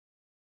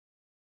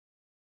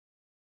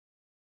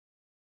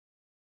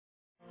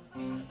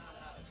Feel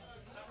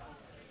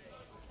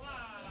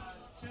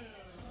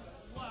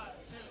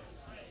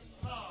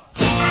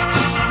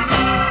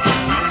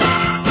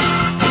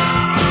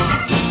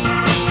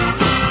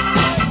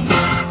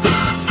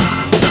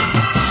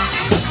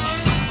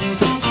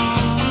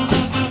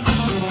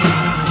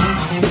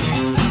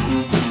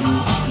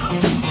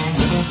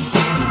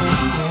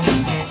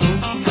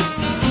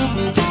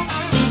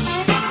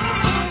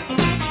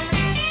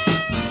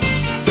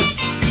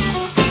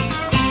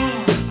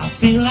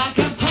like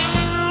I'm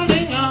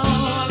pounding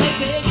on the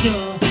big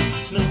door.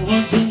 No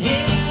one can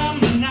hear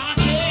me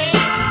knocking. I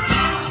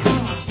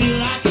feel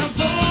like I'm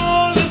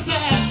falling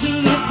flat to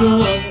the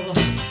floor.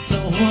 No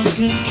one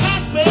can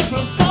catch me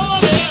from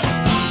falling.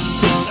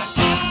 The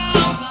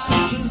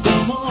hourglass is no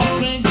more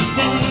things to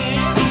say.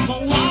 My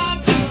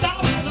watch is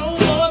stopping, no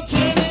more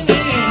turning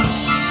in.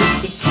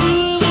 The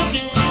crew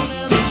again of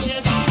the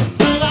ship,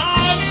 the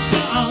lights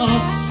are on,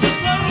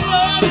 the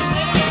road is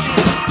in.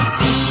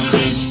 Take to the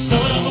beach, throw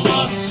it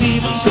overboard,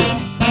 see my swim.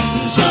 Back to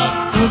the shore,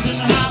 who's in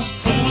the house,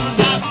 everyone's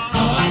out,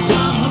 all lights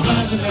on, the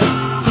blinds are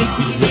down. Take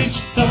to the beach,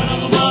 throw it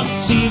overboard,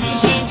 see my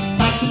swim.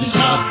 Back to the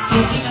shore,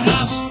 who's in the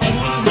house,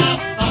 everyone's out,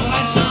 all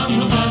lights on,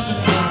 the blinds are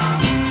down.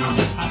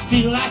 I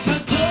feel like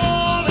I'm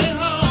calling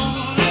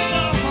home, it's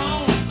all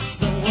home.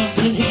 No one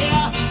can hear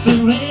the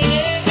rain.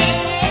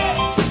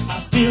 I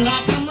feel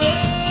like I'm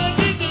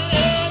running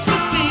up the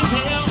steep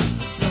hill.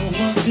 No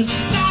one can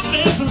stop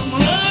me from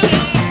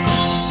running.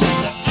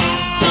 The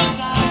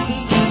hourglass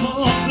is no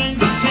more things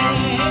to say.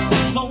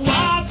 My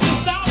watch is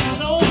stopping,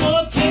 no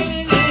more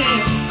turning it.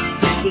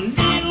 The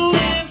little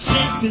man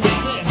shakes his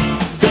fist,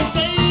 the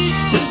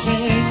face is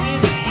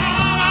hanging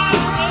out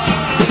of bed.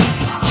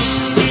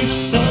 Reach,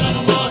 throw it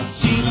overboard,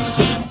 see me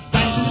swim.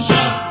 Back to the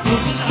shore,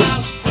 who's in the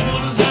house,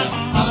 everyone is out,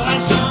 all the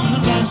lights on, the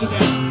blinds are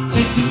down.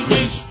 Take to the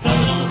beach, throw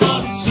it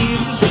overboard, see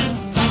me swim.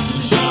 Back to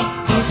the shore,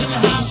 who's in the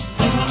house,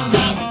 everyone is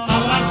out, all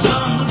the lights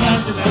on, the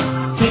blinds are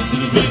down. Take to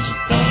the beach,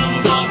 throw it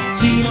overboard,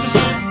 see me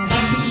swim.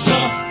 Back to the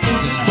shore,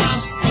 who's in the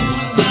house,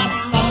 everyone is out,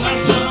 all the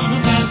lights on, the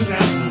blinds are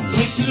down.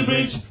 Take to the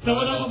beach, throw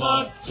it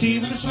overboard, see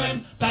me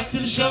swim. Back to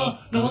the shore,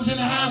 no one's in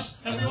the house,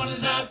 everyone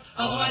is out,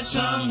 all the lights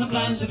on, the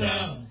blinds are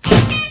down.